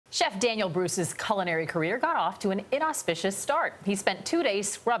Chef Daniel Bruce's culinary career got off to an inauspicious start. He spent 2 days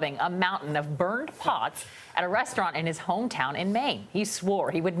scrubbing a mountain of burned pots at a restaurant in his hometown in Maine. He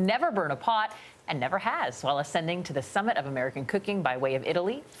swore he would never burn a pot, and never has, while ascending to the summit of American cooking by way of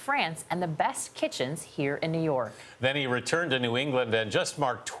Italy, France, and the best kitchens here in New York. Then he returned to New England and just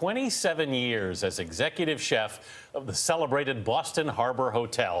marked 27 years as executive chef of the celebrated Boston Harbor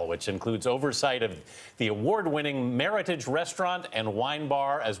Hotel, which includes oversight of the award-winning Meritage Restaurant and Wine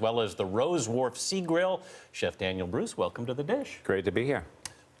Bar, as well as the Rowes Wharf Sea Grille. Chef Daniel Bruce, welcome to the dish. Great to be here.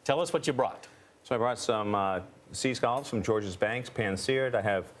 Tell us what you brought. So I brought some sea scallops from George's Banks, pan-seared. I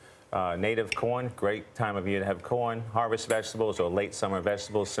have native corn, great time of year to have corn. Harvest vegetables or late summer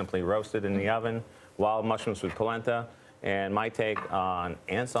vegetables simply roasted in the oven. Wild mushrooms with polenta, and my take on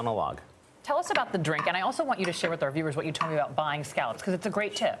ants on a log. Tell us about the drink, and I also want you to share with our viewers what you told me about buying scallops, because it's a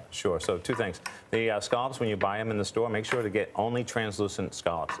great tip. Sure, so two things. The scallops, when you buy them in the store, make sure to get only translucent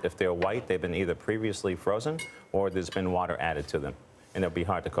scallops. If they're white, they've been either previously frozen or there's been water added to them, and they'll be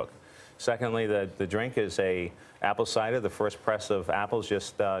hard to cook. Secondly, the drink is a apple cider. The first press of apples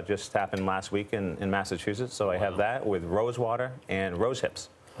just happened last week in Massachusetts. So I have that with rose water and rose hips.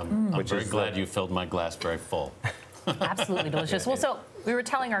 I'm very glad you filled my glass very full. Absolutely delicious. Well, so we were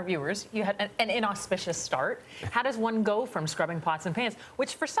telling our viewers you had an inauspicious start. How does one go from scrubbing pots and pans,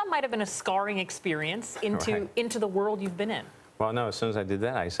 which for some might have been a scarring experience, into the world you've been in? Well, no, as soon as I did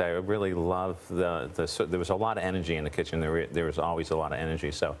that, I said I really love there was a lot of energy in the kitchen. There was always a lot of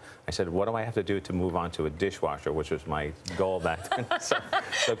energy. So I said, what do I have to do to move on to a dishwasher, which was my goal back then.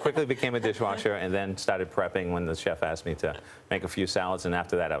 so quickly became a dishwasher and then started prepping when the chef asked me to make a few salads. And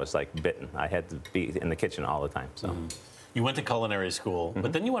after that, I was like bitten. I had to be in the kitchen all the time. So. You went to culinary school,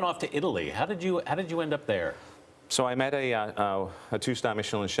 but then you went off to Italy. How did you end up there? So I met a two-star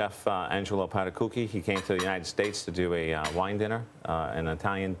Michelin chef, Angelo Patacucchi. He came to the United States to do a wine dinner, an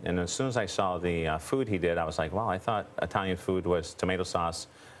Italian. And as soon as I saw the food he did, I was like, wow, I thought Italian food was tomato sauce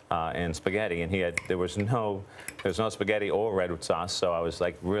and spaghetti. And there was no spaghetti or red sauce. So I was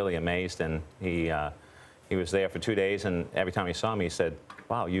like really amazed. And he was there for 2 days. And every time he saw me, he said,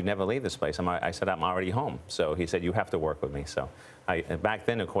 wow, you never leave this place. I said, I'm already home. So he said, you have to work with me. So back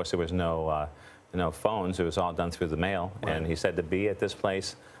then, of course, there was no phones. It was all done through the mail. Right. And he said to be at this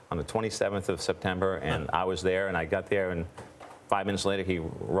place on the 27th of September, and I was there, and I got there, and 5 minutes later he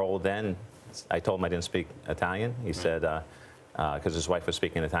rolled in. I told him I didn't speak Italian. He said, because his wife was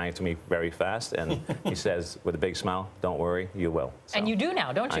speaking Italian to me very fast, and he says with a big smile, don't worry, you will. So, and you do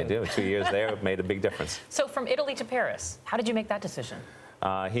now, don't you? I do. 2 years there made a big difference. So from Italy to Paris, how did you make that decision?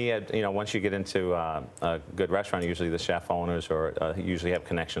 He had, once you get into a good restaurant, usually the chef owners usually have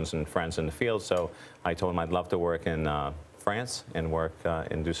connections and friends in the field. So I told him I'd love to work in France and work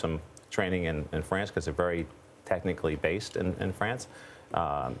and do some training in France because they're very technically based in France.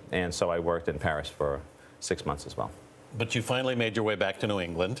 And so I worked in Paris for 6 months as well. But you finally made your way back to New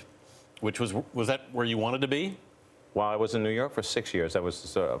England, which was that where you wanted to be? Well, I was in New York for 6 years. That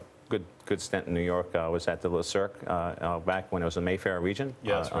was good stint in New York. I was at the Le Cirque back when it was in Mayfair region.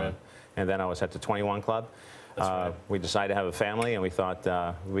 Yes, right. And then I was at the 21 Club. Right. We decided to have a family, and we thought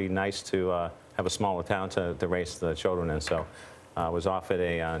it would be nice to have a smaller town to raise the children in. So I was offered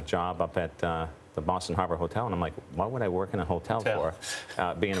a job up at the Boston Harbor Hotel, and I'm like, what would I work in a hotel for?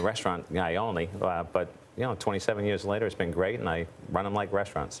 Being a restaurant guy only. But 27 years later, it's been great, and I run them like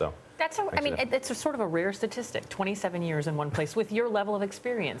restaurants. So. It's a sort of a rare statistic, 27 years in one place. With your level of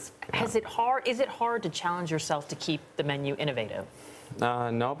experience, is it hard to challenge yourself to keep the menu innovative?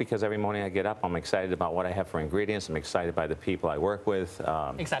 No, because every morning I get up, I'm excited about what I have for ingredients. I'm excited by the people I work with.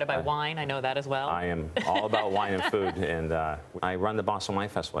 Excited by wine, I know that as well. I am all about wine and food, and I run the Boston Wine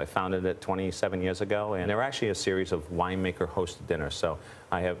Festival. I founded it 27 years ago, and they're actually a series of winemaker-hosted dinners. So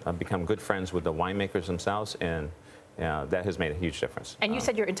I've become good friends with the winemakers themselves, and that has made a huge difference. And you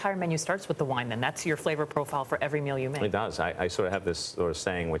said your entire menu starts with the wine, then. That's your flavor profile for every meal you make. It does. I sort of have this sort of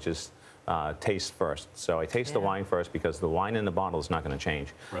saying, which is taste first. So I taste the wine first because the wine in the bottle is not going to change.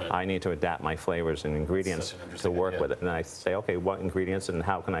 Right. I need to adapt my flavors and ingredients to work with it. And I say, okay, what ingredients and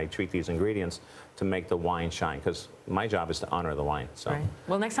how can I treat these ingredients to make the wine shine? Because my job is to honor the wine. So. Right.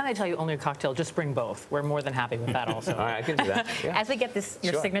 Well, next time they tell you only a cocktail, just bring both. We're more than happy with that also. All right, I can do that. Yeah. As we get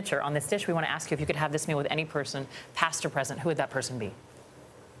your signature on this dish, we want to ask you if you could have this meal with any person, past or present, who would that person be?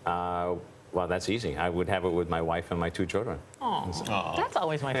 Well, that's easy. I would have it with my wife and my 2 children. Aww. That's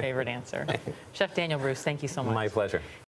always my favorite answer. Chef Daniel Bruce, thank you so much. My pleasure.